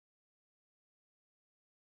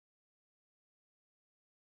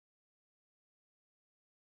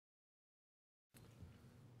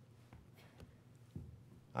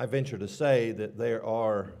I venture to say that there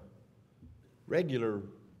are regular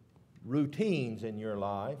routines in your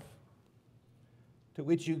life to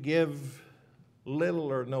which you give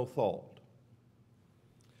little or no thought.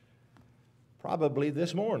 Probably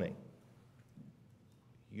this morning,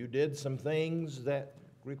 you did some things that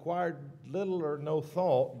required little or no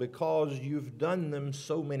thought because you've done them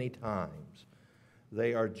so many times.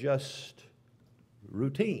 They are just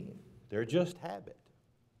routine. They're just habit.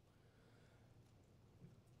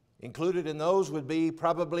 Included in those would be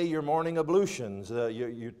probably your morning ablutions,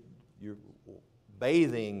 your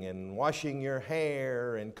bathing and washing your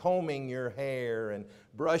hair and combing your hair and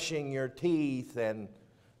brushing your teeth and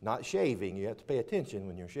not shaving. You have to pay attention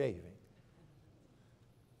when you're shaving.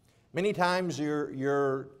 Many times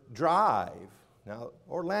your drive. Now,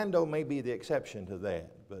 Orlando may be the exception to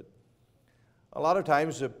that, but a lot of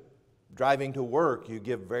times driving to work you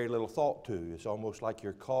give very little thought to. It's almost like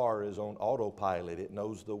your car is on autopilot. It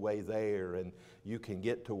knows the way there, and you can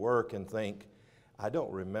get to work and think, I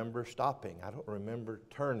don't remember stopping. I don't remember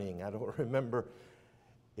turning. I don't remember.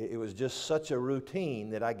 It was just such a routine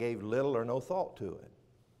that I gave little or no thought to it.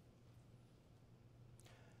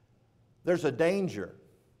 There's a danger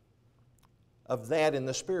of that in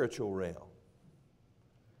the spiritual realm.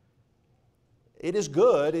 It is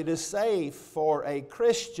good, it is safe for a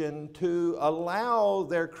Christian to allow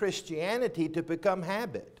their Christianity to become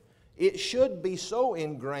habit. It should be so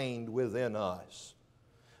ingrained within us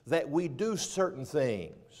that we do certain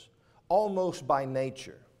things almost by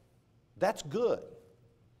nature. That's good.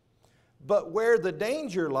 But where the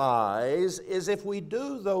danger lies is if we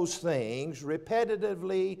do those things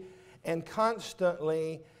repetitively and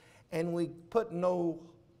constantly and we put no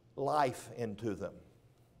life into them,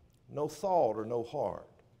 no thought or no heart.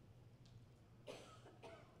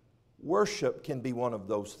 Worship can be one of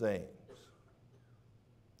those things.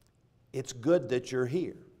 It's good that you're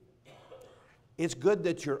here. It's good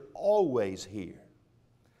that you're always here.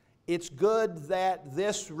 It's good that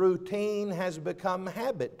this routine has become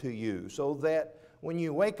habit to you so that when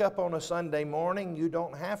you wake up on a Sunday morning, you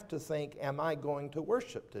don't have to think, am I going to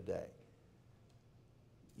worship today?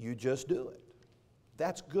 You just do it.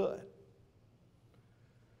 That's good.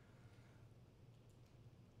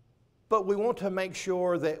 But we want to make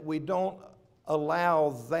sure that we don't allow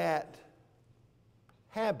that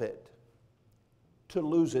habit to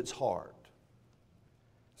lose its heart.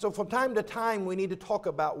 So from time to time we need to talk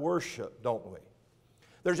about worship, don't we?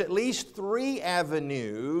 There's at least 3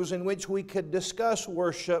 avenues in which we could discuss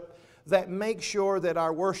worship that make sure that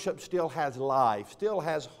our worship still has life, still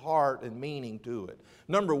has heart and meaning to it.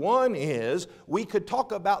 Number 1 is we could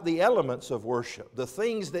talk about the elements of worship, the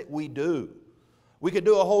things that we do. We could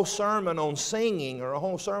do a whole sermon on singing or a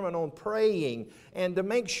whole sermon on praying, and to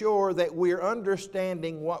make sure that we're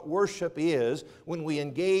understanding what worship is when we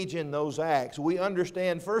engage in those acts. We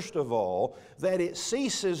understand, first of all, that it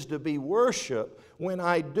ceases to be worship when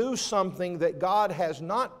I do something that God has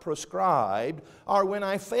not prescribed or when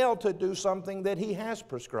I fail to do something that He has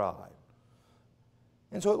prescribed.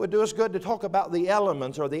 And so it would do us good to talk about the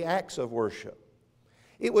elements or the acts of worship.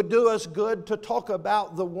 It would do us good to talk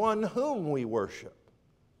about the one whom we worship,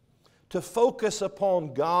 to focus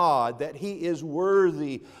upon God, that He is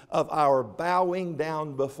worthy of our bowing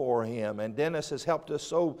down before Him. And Dennis has helped us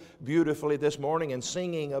so beautifully this morning in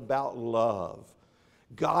singing about love.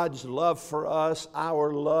 God's love for us,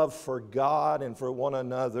 our love for God and for one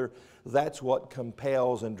another, that's what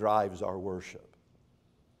compels and drives our worship.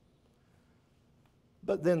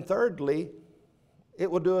 But then thirdly, it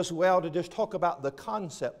will do us well to just talk about the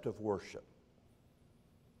concept of worship.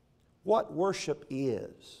 What worship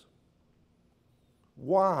is.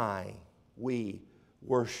 Why we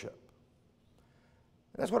worship.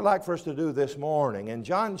 And that's what I'd like for us to do this morning. In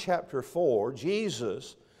John chapter 4,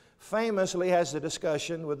 Jesus famously has a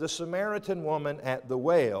discussion with the Samaritan woman at the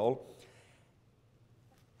well,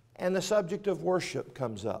 and the subject of worship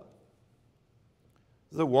comes up.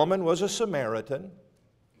 The woman was a Samaritan.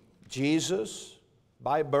 Jesus,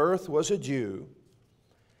 by birth, was a Jew.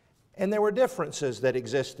 And there were differences that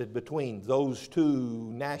existed between those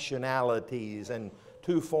 2 nationalities and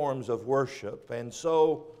 2 forms of worship. And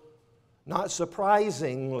so, not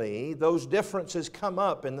surprisingly, those differences come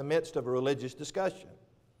up in the midst of a religious discussion.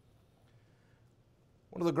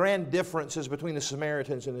 One of the grand differences between the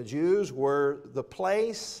Samaritans and the Jews were the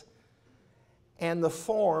place and the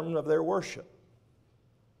form of their worship.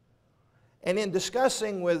 And in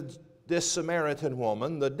discussing with this Samaritan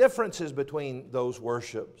woman the differences between those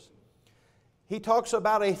worships, he talks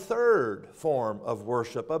about a third form of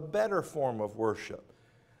worship, a better form of worship.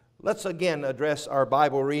 Let's again address our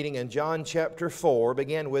Bible reading in John chapter 4.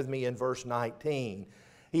 Begin with me in verse 19.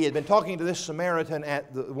 He had been talking to this Samaritan,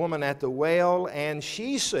 the woman at the well, and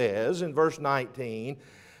she says in verse 19,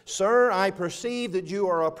 "Sir, I perceive that you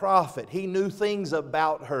are a prophet." He knew things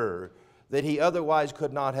about her that he otherwise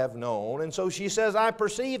could not have known. And so she says, "I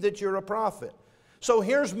perceive that you're a prophet." So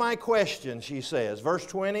here's my question, she says. Verse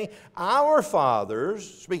 20, "Our fathers,"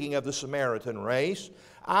 speaking of the Samaritan race,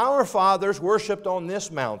 "our fathers worshipped on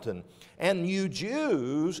this mountain, and you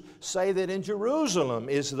Jews say that in Jerusalem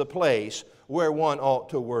is the place where one ought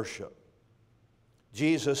to worship."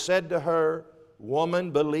 Jesus said to her,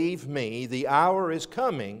 "Woman, believe me, the hour is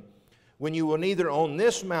coming when you will neither on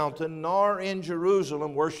this mountain nor in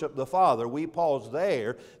Jerusalem worship the Father." We pause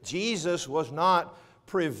there. Jesus was not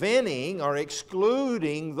preventing or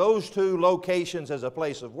excluding those two locations as a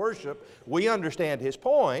place of worship. We understand his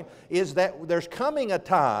point is that there's coming a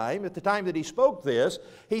time, at the time that he spoke this,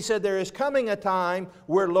 he said there is coming a time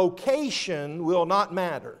where location will not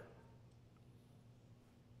matter.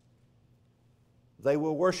 They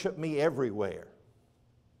will worship me everywhere.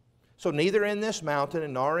 So neither in this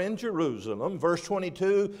mountain nor in Jerusalem. Verse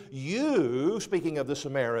 22, you, speaking of the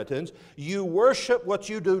Samaritans, you worship what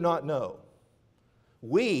you do not know.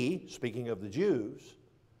 We, speaking of the Jews,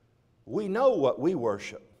 we know what we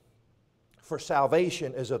worship, for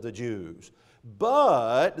salvation is of the Jews.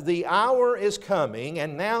 But the hour is coming,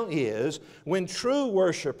 and now is, when true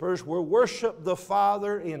worshipers will worship the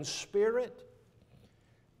Father in spirit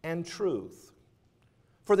and truth.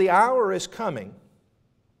 For the hour is coming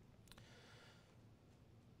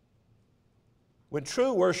when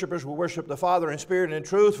true worshipers will worship the Father in spirit and in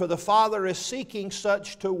truth, for the Father is seeking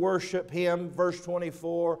such to worship Him. Verse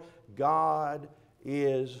 24, God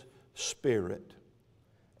is spirit,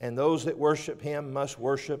 and those that worship Him must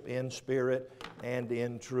worship in spirit and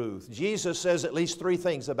in truth. Jesus says at least three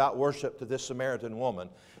things about worship to this Samaritan woman.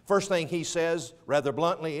 First thing He says, rather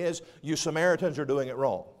bluntly, is, you Samaritans are doing it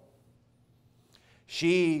wrong.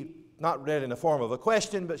 She, not read in the form of a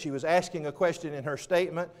question, but she was asking a question in her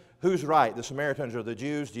statement. Who's right, the Samaritans or the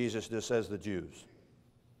Jews? Jesus just says the Jews.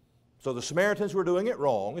 So the Samaritans were doing it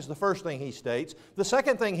wrong is the first thing He states. The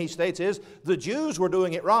second thing He states is the Jews were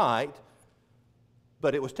doing it right,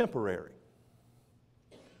 but it was temporary.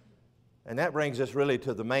 And that brings us really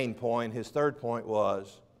to the main point. His third point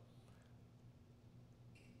was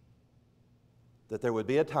that there would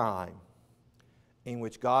be a time in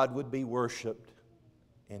which God would be worshiped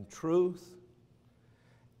in truth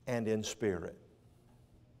and in spirit.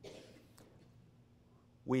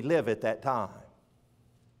 We live at that time.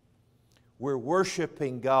 We're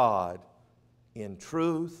worshiping God in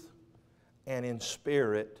truth and in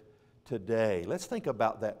spirit today. Let's think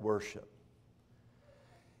about that worship.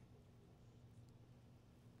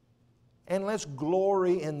 And let's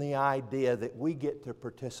glory in the idea that we get to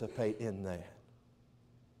participate in that.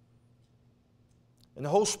 In the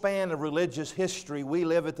whole span of religious history, we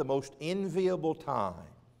live at the most enviable time.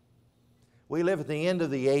 We live at the end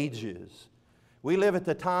of the ages. We live at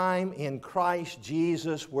the time in Christ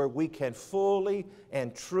Jesus where we can fully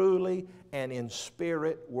and truly and in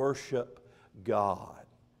spirit worship God.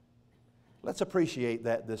 Let's appreciate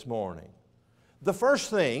that this morning. The first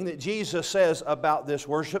thing that Jesus says about this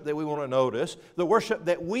worship that we want to notice, the worship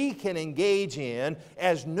that we can engage in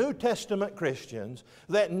as New Testament Christians,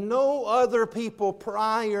 that no other people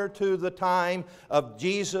prior to the time of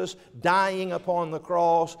Jesus dying upon the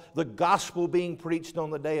cross, the gospel being preached on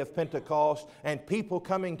the day of Pentecost, and people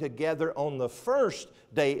coming together on the first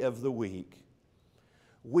day of the week,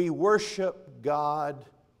 we worship God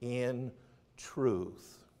in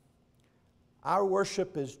truth. Our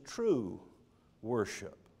worship is true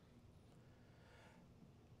worship.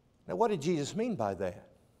 Now, what did Jesus mean by that?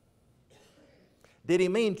 Did He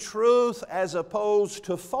mean truth as opposed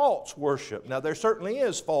to false worship? Now, there certainly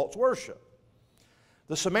is false worship.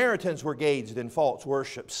 The Samaritans were engaged in false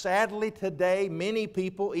worship. Sadly, today, many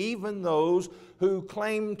people, even those who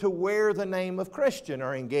claim to wear the name of Christian,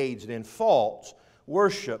 are engaged in false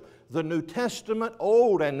worship. The New Testament,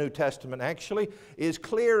 Old and New Testament actually, is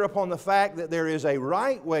clear upon the fact that there is a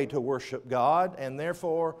right way to worship God, and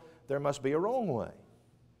therefore there must be a wrong way.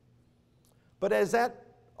 But is that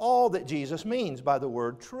all that Jesus means by the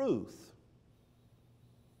word truth?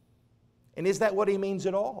 And is that what He means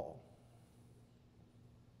at all?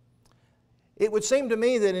 It would seem to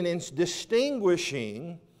me that in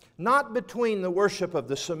distinguishing not between the worship of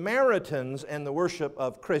the Samaritans and the worship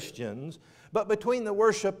of Christians, but between the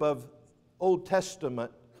worship of Old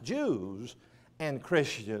Testament Jews and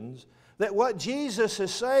Christians, that what Jesus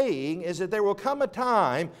is saying is that there will come a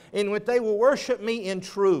time in which they will worship me in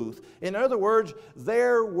truth. In other words,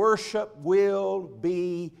 their worship will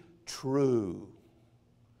be true.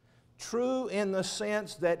 True in the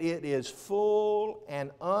sense that it is full and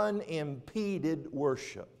unimpeded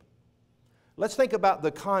worship. Let's think about the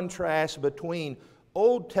contrast between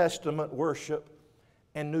Old Testament worship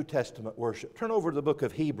and New Testament worship. Turn over to the book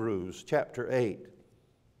of Hebrews, chapter 8.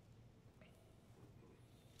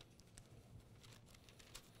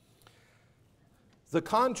 The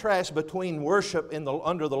contrast between worship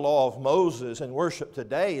under the law of Moses and worship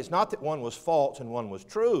today is not that one was false and one was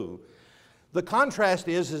true. The contrast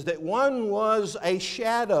is that one was a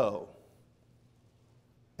shadow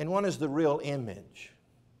and one is the real image.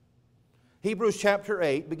 Hebrews chapter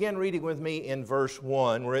 8, begin reading with me in verse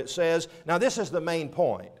 1 where it says, now this is the main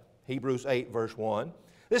point, Hebrews 8 verse 1.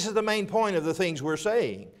 This is the main point of the things we're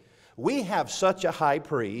saying. We have such a high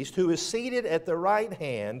priest who is seated at the right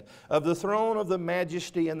hand of the throne of the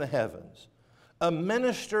majesty in the heavens, a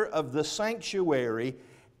minister of the sanctuary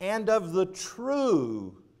and of the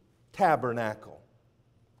true tabernacle,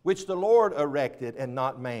 which the Lord erected and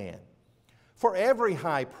not man. For every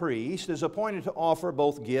high priest is appointed to offer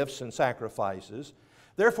both gifts and sacrifices.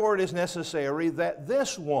 Therefore it is necessary that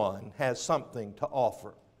this one has something to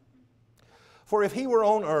offer. For if he were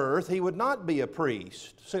on earth, he would not be a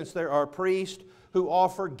priest, since there are priests who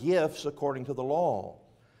offer gifts according to the law,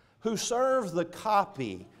 who serve the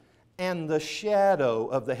copy and the shadow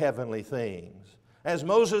of the heavenly things, as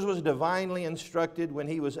Moses was divinely instructed when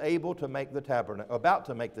he was about to make the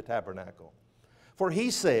tabernacle. For he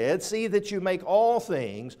said, see that you make all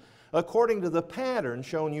things according to the pattern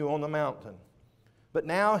shown you on the mountain. But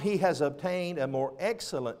now he has obtained a more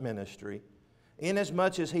excellent ministry,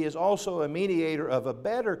 inasmuch as he is also a mediator of a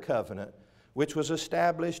better covenant, which was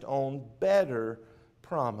established on better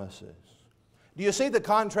promises. Do you see the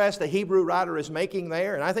contrast the Hebrew writer is making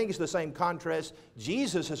there? And I think it's the same contrast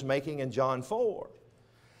Jesus is making in John 4.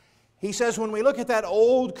 He says when we look at that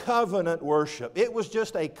old covenant worship, it was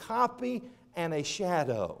just a copy and a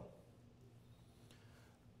shadow.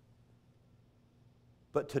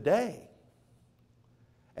 But today,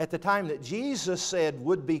 at the time that Jesus said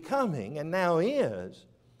would be coming and now is,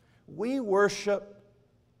 we worship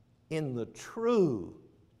in the true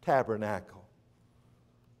tabernacle.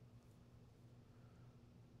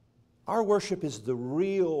 Our worship is the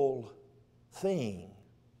real thing,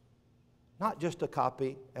 not just a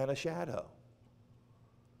copy and a shadow.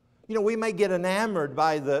 You know, we may get enamored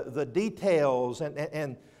by the details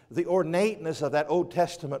and the ornateness of that Old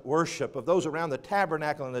Testament worship, of those around the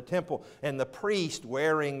tabernacle and the temple, and the priest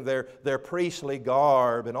wearing their priestly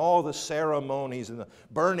garb, and all the ceremonies, and the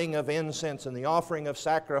burning of incense, and the offering of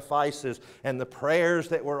sacrifices, and the prayers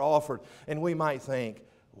that were offered. And we might think,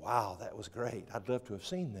 wow, that was great. I'd love to have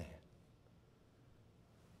seen that.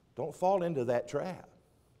 Don't fall into that trap.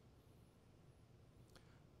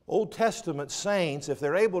 Old Testament saints, if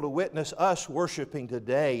they're able to witness us worshiping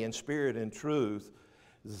today in spirit and truth,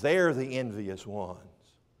 they're the envious ones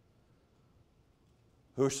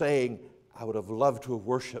who are saying, I would have loved to have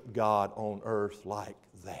worshiped God on earth like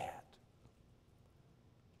that.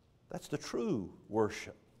 That's the true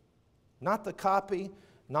worship. Not the copy,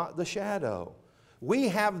 not the shadow. We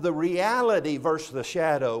have the reality versus the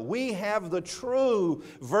shadow. We have the true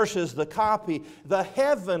versus the copy, the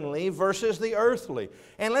heavenly versus the earthly.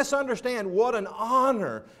 And let's understand what an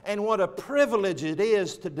honor and what a privilege it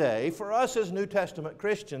is today for us as New Testament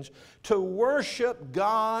Christians to worship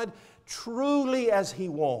God truly as He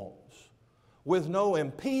wants, with no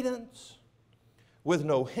impedance, with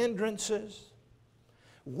no hindrances.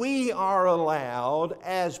 We are allowed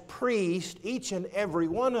as priests, each and every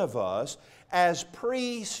one of us, as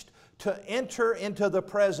priests, to enter into the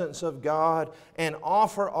presence of God and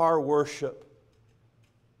offer our worship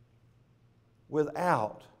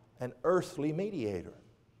without an earthly mediator.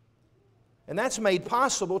 And that's made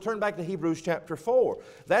possible, turn back to Hebrews chapter 4.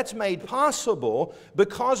 That's made possible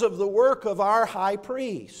because of the work of our high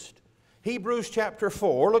priest. Hebrews chapter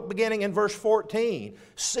 4, look beginning in verse 14.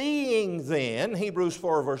 Seeing then, Hebrews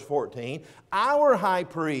 4 verse 14, our high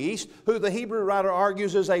priest, who the Hebrew writer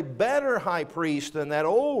argues is a better high priest than that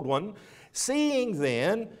old one, seeing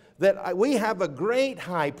then that we have a great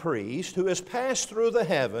high priest who has passed through the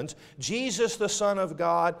heavens, Jesus the Son of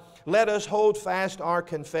God, let us hold fast our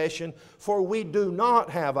confession, for we do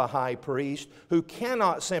not have a high priest who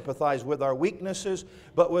cannot sympathize with our weaknesses,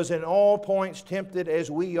 but was in all points tempted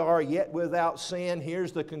as we are, yet without sin.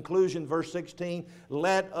 Here's the conclusion, verse 16.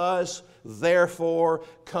 Let us therefore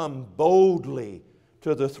come boldly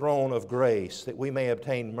to the throne of grace, that we may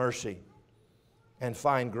obtain mercy and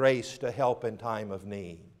find grace to help in time of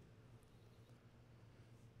need.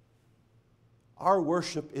 Our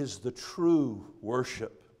worship is the true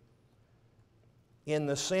worship in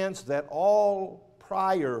the sense that all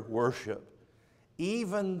prior worship,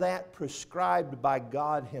 even that prescribed by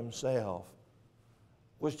God Himself,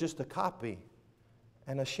 was just a copy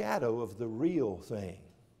and a shadow of the real thing.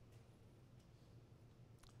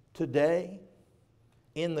 Today,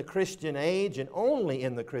 in the Christian age, and only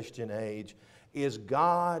in the Christian age, is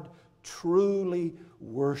God truly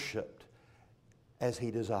worshiped as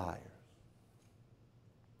He desires.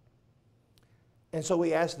 And so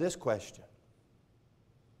we ask this question: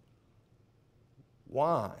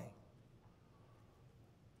 why?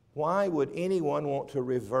 Why would anyone want to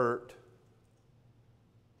revert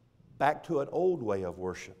back to an old way of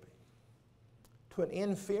worshiping, to an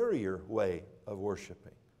inferior way of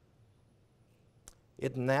worshiping?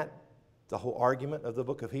 Isn't that the whole argument of the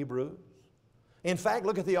book of Hebrews? In fact,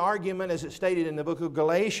 look at the argument as it's stated in the book of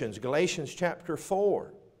Galatians, Galatians chapter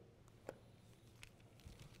 4.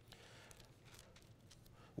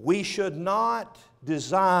 We should not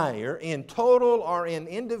desire in total or in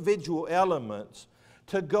individual elements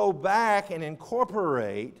to go back and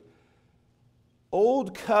incorporate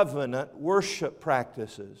old covenant worship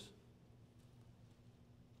practices,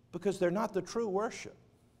 because they're not the true worship.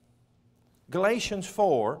 Galatians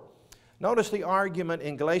 4, notice the argument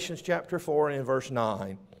in Galatians chapter 4 and in verse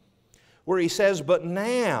 9, where he says, "But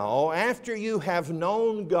now, after you have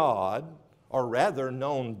known God, or rather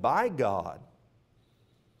known by God,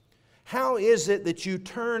 how is it that you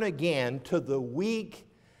turn again to the weak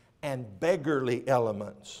and beggarly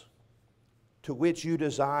elements to which you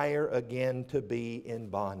desire again to be in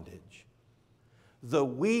bondage?" The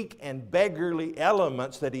weak and beggarly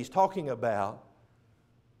elements that he's talking about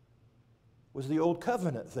was the old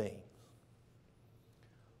covenant thing.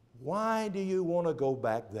 Why do you want to go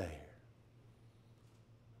back there?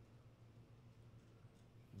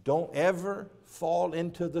 Don't ever fall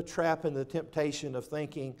into the trap and the temptation of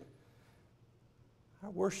thinking,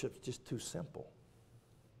 our worship's just too simple.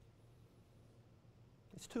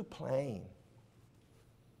 It's too plain.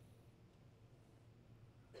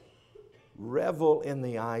 Revel in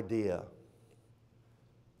the idea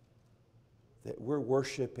that we're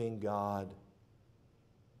worshiping God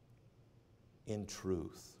in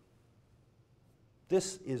truth.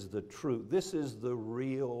 This is the truth. This is the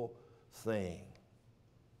real thing.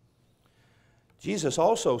 Jesus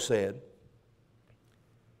also said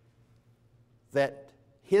that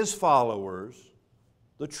His followers,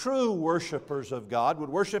 the true worshipers of God, would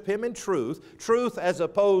worship Him in truth, truth as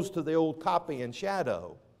opposed to the old copy and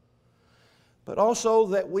shadow, but also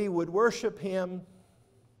that we would worship Him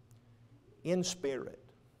in spirit.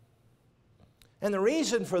 And the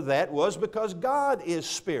reason for that was because God is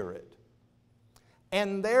spirit.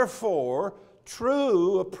 And therefore,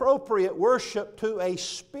 true, appropriate worship to a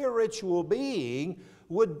spiritual being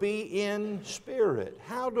would be in spirit.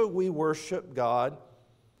 How do we worship God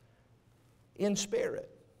in spirit?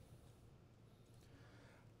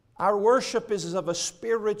 Our worship is of a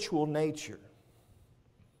spiritual nature.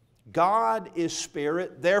 God is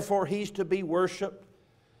spirit, therefore He's to be worshiped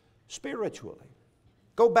spiritually.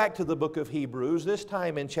 Go back to the book of Hebrews, this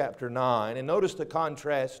time in chapter 9, and notice the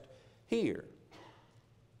contrast here.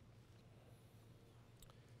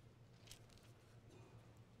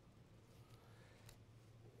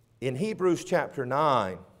 In Hebrews chapter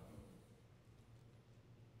 9,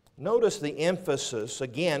 notice the emphasis.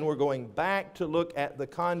 Again, we're going back to look at the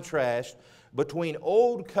contrast between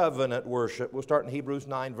Old Covenant worship. We'll start in Hebrews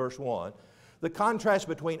 9, verse 1. The contrast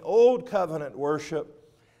between Old Covenant worship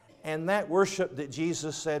and that worship that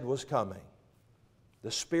Jesus said was coming.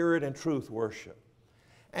 The Spirit and truth worship.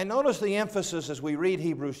 And notice the emphasis as we read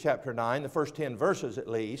Hebrews chapter 9, the first 10 verses at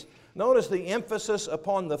least. Notice the emphasis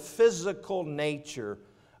upon the physical nature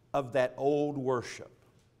of that old worship.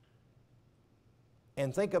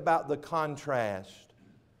 And think about the contrast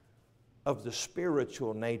of the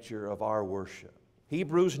spiritual nature of our worship.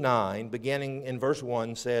 Hebrews 9, beginning in verse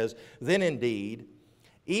 1, says, "Then indeed,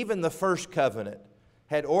 even the first covenant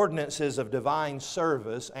had ordinances of divine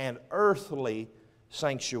service and earthly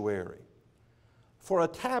sanctuary. For a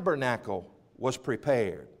tabernacle was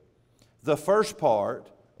prepared, the first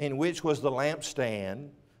part, in which was the lampstand,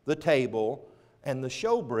 the table, and the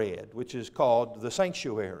showbread, which is called the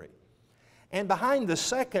sanctuary. And behind the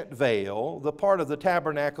second veil, the part of the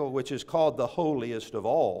tabernacle which is called the holiest of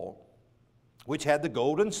all, which had the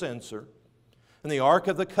golden censer, and the ark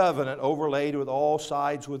of the covenant overlaid with all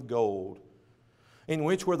sides with gold, in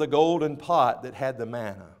which were the golden pot that had the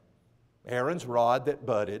manna, Aaron's rod that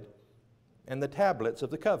budded, and the tablets of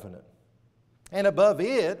the covenant. And above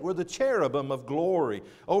it were the cherubim of glory,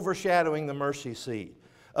 overshadowing the mercy seat.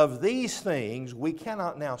 Of these things we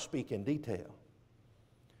cannot now speak in detail.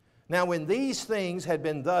 Now when these things had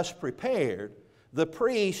been thus prepared, the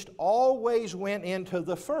priest always went into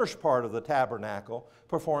the first part of the tabernacle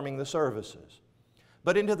performing the services.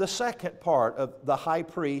 But into the second part of the high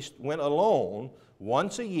priest went alone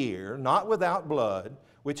once a year, not without blood,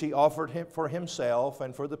 which he offered for himself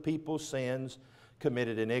and for the people's sins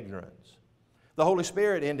committed in ignorance. The Holy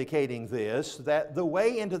Spirit indicating this, that the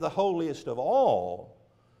way into the holiest of all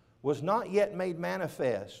was not yet made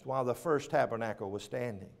manifest while the first tabernacle was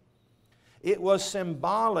standing. It was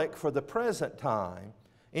symbolic for the present time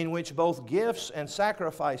in which both gifts and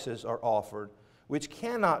sacrifices are offered, which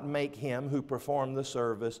cannot make him who performed the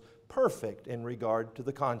service perfect in regard to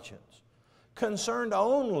the conscience, concerned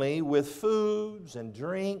only with foods and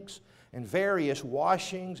drinks and various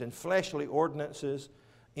washings and fleshly ordinances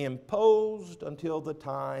imposed until the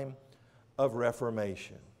time of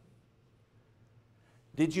Reformation.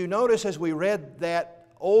 Did you notice as we read that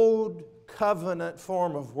old covenant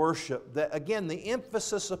form of worship that, again, the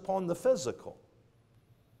emphasis upon the physical?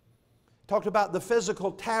 Talked about the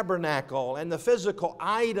physical tabernacle and the physical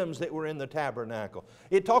items that were in the tabernacle.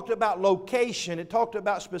 It talked about location. It talked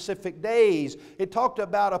about specific days. It talked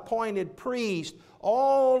about appointed priests.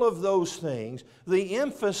 All of those things. The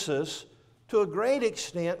emphasis, to a great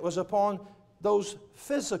extent, was upon those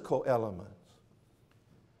physical elements.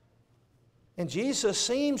 And Jesus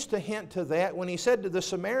seems to hint to that when he said to the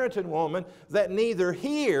Samaritan woman that neither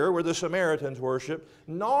here, where the Samaritans worship,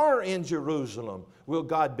 nor in Jerusalem will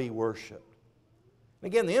God be worshiped.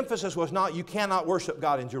 Again, the emphasis was not you cannot worship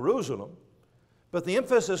God in Jerusalem, but the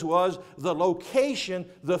emphasis was the location,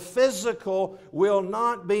 the physical, will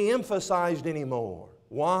not be emphasized anymore.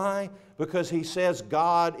 Why? Because he says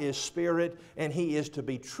God is spirit and he is to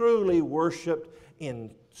be truly worshiped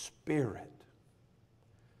in spirit.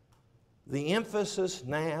 The emphasis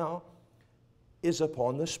now is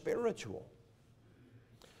upon the spiritual.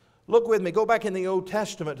 Look with me, go back in the Old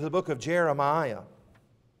Testament to the book of Jeremiah.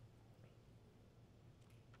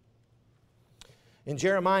 In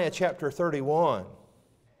Jeremiah chapter 31,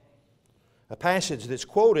 a passage that's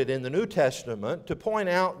quoted in the New Testament to point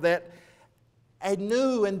out that a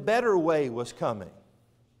new and better way was coming.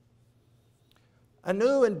 A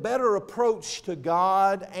new and better approach to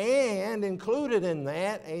God, and included in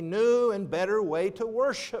that, a new and better way to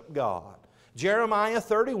worship God. Jeremiah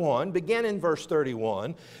 31, begin in verse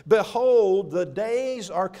 31. Behold, the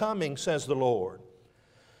days are coming, says the Lord,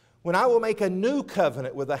 when I will make a new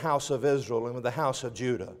covenant with the house of Israel and with the house of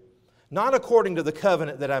Judah, not according to the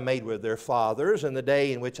covenant that I made with their fathers in the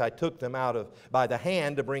day in which I took them by the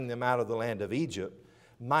hand to bring them out of the land of Egypt,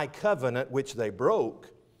 my covenant which they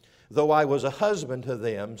broke, though I was a husband to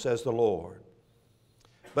them, says the Lord.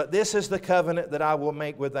 But this is the covenant that I will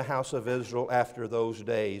make with the house of Israel after those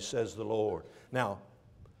days, says the Lord. Now,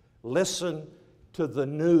 listen to the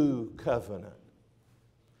new covenant.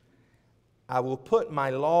 I will put my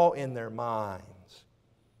law in their minds,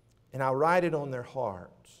 and I'll write it on their hearts.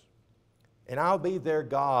 And I'll be their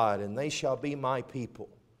God, and they shall be my people.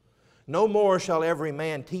 No more shall every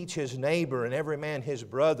man teach his neighbor and every man his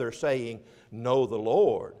brother, saying, Know the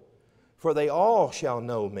Lord. For they all shall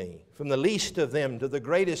know me, from the least of them to the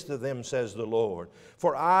greatest of them, says the Lord.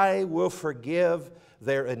 For I will forgive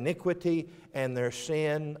their iniquity, and their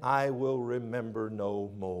sin I will remember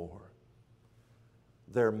no more.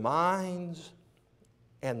 Their minds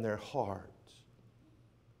and their hearts.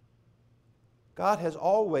 God has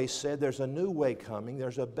always said there's a new way coming,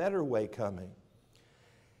 there's a better way coming.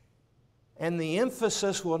 And the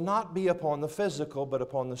emphasis will not be upon the physical, but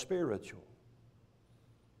upon the spiritual.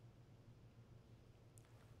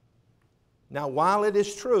 Now, while it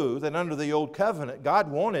is true that under the Old Covenant,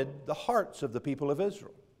 God wanted the hearts of the people of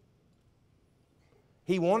Israel.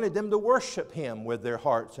 He wanted them to worship Him with their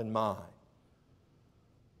hearts and minds.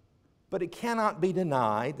 But it cannot be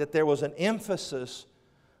denied that there was an emphasis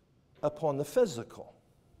upon the physical.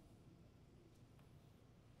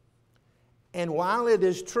 And while it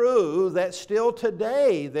is true that still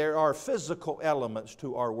today there are physical elements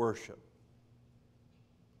to our worship,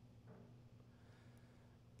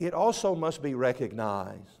 it also must be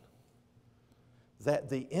recognized that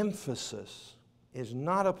the emphasis is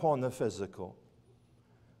not upon the physical,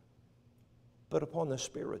 but upon the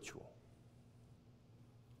spiritual.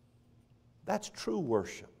 That's true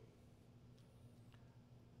worship.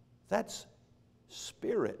 That's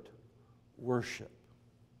spirit worship.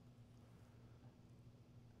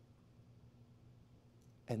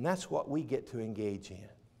 And that's what we get to engage in.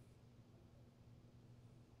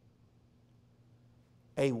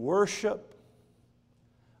 A worship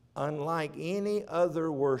unlike any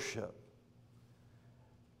other worship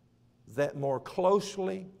that more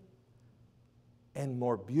closely and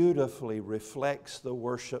more beautifully reflects the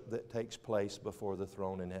worship that takes place before the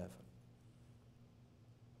throne in heaven,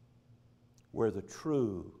 where the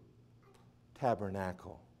true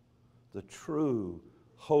tabernacle, the true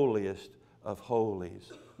holiest of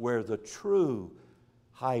holies, where the true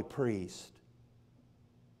high priest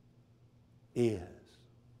is.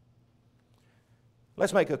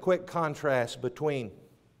 Let's make a quick contrast between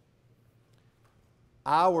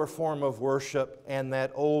our form of worship and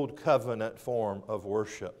that old covenant form of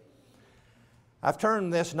worship. I've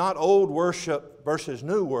termed this not old worship versus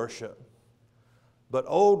new worship, but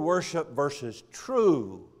old worship versus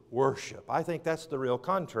true worship. I think that's the real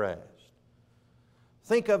contrast.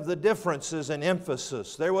 Think of the differences in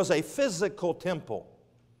emphasis. There was a physical temple.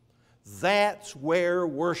 That's where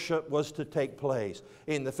worship was to take place.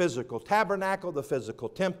 In the physical tabernacle, the physical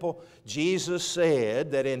temple, Jesus said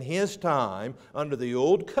that in His time, under the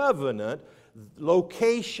Old Covenant,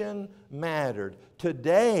 location mattered.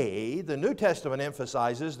 Today, the New Testament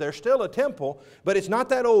emphasizes there's still a temple, but it's not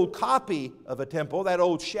that old copy of a temple, that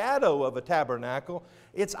old shadow of a tabernacle.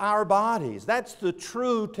 It's our bodies. That's the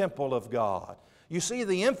true temple of God. You see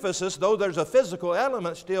the emphasis, though there's a physical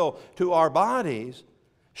element still to our bodies,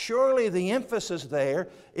 surely the emphasis there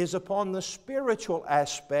is upon the spiritual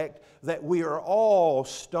aspect that we are all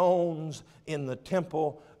stones in the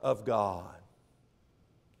temple of God.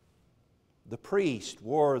 The priest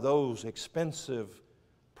wore those expensive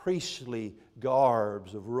priestly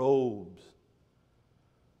garbs of robes.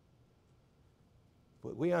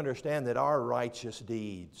 But we understand that our righteous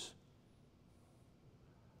deeds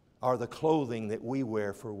are the clothing that we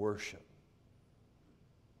wear for worship.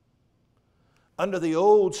 Under the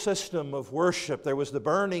old system of worship, there was the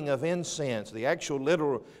burning of incense, the actual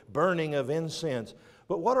literal burning of incense.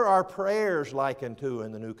 But what are our prayers likened to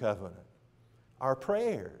in the New Covenant? Our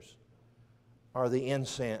prayers are the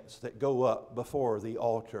incense that go up before the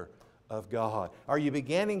altar of God. Are you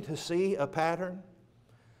beginning to see a pattern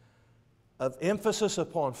of emphasis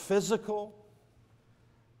upon physical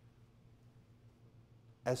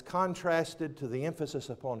as contrasted to the emphasis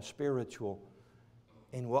upon spiritual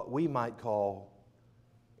in what we might call,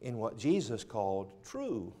 in what Jesus called,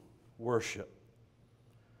 true worship?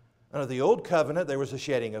 Under the Old Covenant, there was a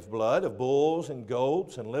shedding of blood of bulls and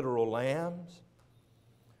goats and literal lambs.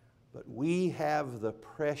 But we have the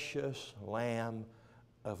precious Lamb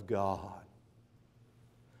of God.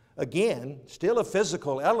 Again, still a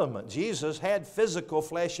physical element. Jesus had physical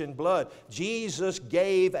flesh and blood. Jesus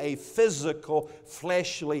gave a physical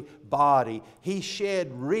fleshly body. He shed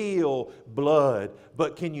real blood.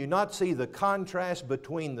 But can you not see the contrast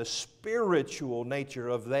between the spiritual nature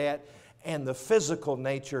of that and the physical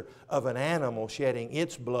nature of an animal shedding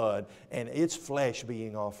its blood and its flesh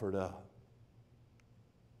being offered up?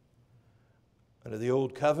 Under the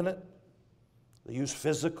Old Covenant, they used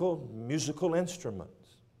physical musical instruments.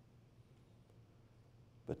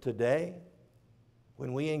 But today,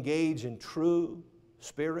 when we engage in true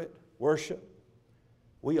spirit worship,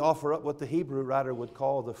 we offer up what the Hebrew writer would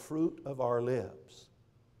call the fruit of our lips.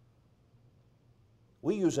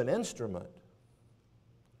 We use an instrument,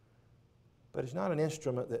 but it's not an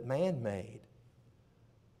instrument that man made.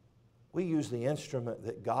 We use the instrument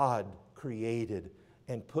that God created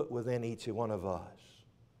and put within each one of us.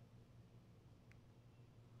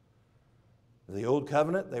 In the Old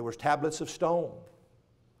Covenant, there were tablets of stone.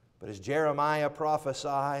 But as Jeremiah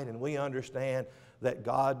prophesied, and we understand that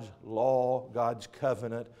God's law, God's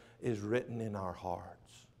covenant is written in our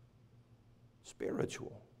hearts.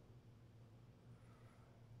 Spiritual.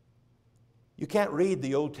 You can't read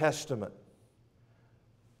the Old Testament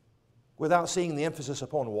without seeing the emphasis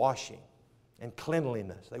upon washing and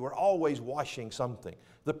cleanliness. They were always washing something.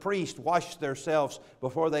 The priests washed themselves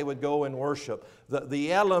before they would go and worship.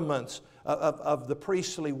 The elements of the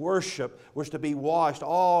priestly worship was to be washed.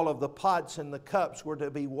 All of the pots and the cups were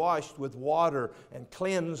to be washed with water and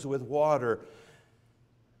cleansed with water.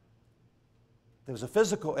 There was a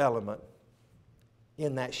physical element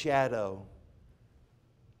in that shadow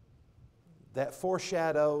that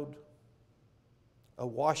foreshadowed a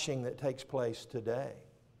washing that takes place today.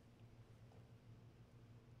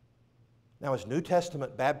 Now, does New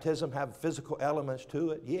Testament baptism have physical elements to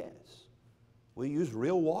it? Yes. We use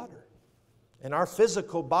real water. And our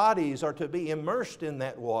physical bodies are to be immersed in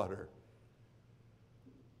that water.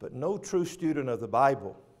 But no true student of the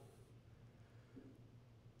Bible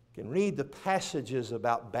can read the passages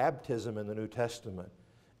about baptism in the New Testament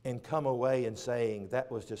and come away and saying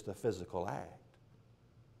that was just a physical act.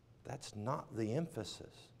 That's not the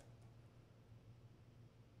emphasis.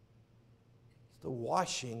 The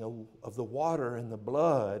washing of the water and the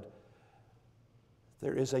blood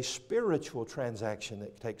there is a spiritual transaction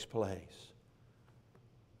that takes place.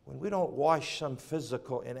 When we don't wash some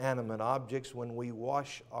physical inanimate objects, when we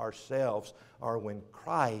wash ourselves, or when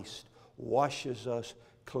Christ washes us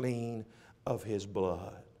clean of His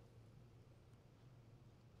blood.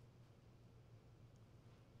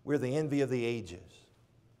 We're the envy of the ages.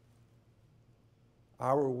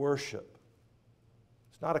 Our worship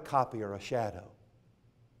is not a copy or a shadow.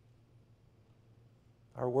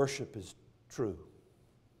 Our worship is true.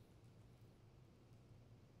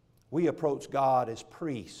 We approach God as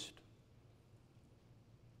priest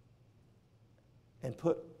and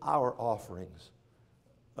put our offerings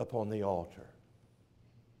upon the altar.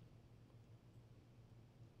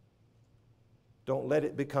 Don't let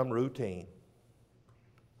it become routine.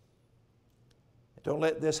 Don't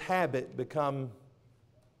let this habit become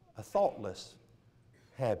a thoughtless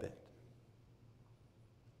habit.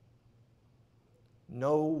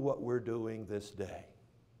 Know what we're doing this day.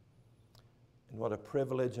 And what a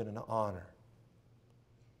privilege and an honor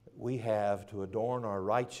that we have to adorn our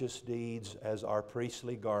righteous deeds as our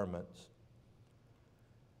priestly garments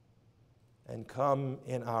and come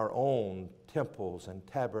in our own temples and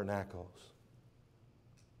tabernacles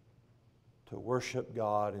to worship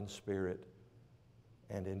God in spirit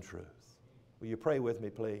and in truth. Will you pray with me,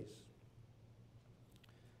 please?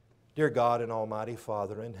 Dear God and Almighty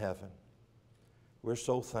Father in heaven, we're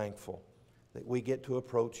so thankful that we get to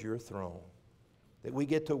approach your throne, that we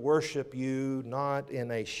get to worship you not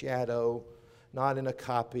in a shadow, not in a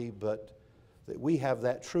copy, but that we have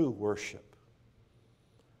that true worship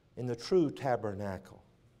in the true tabernacle.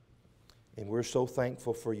 And we're so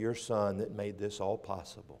thankful for your Son that made this all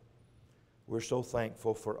possible. We're so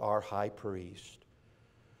thankful for our high priest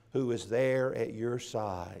who is there at your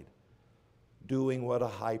side doing what a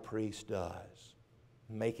high priest does,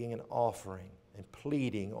 making an offering and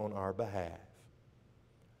pleading on our behalf.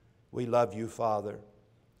 We love you, Father.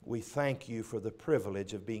 We thank you for the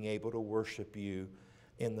privilege of being able to worship you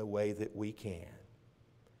in the way that we can.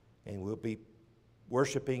 And we'll be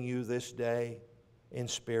worshiping you this day in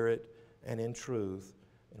spirit and in truth.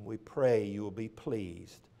 And we pray you will be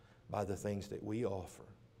pleased by the things that we offer.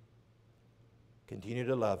 Continue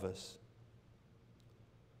to love us.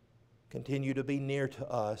 Continue to be near to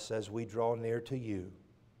us as we draw near to you.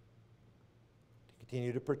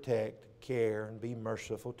 Continue to protect, care, and be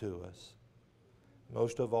merciful to us.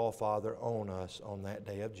 Most of all, Father, own us on that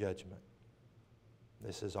day of judgment.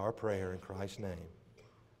 This is our prayer in Christ's name.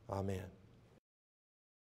 Amen.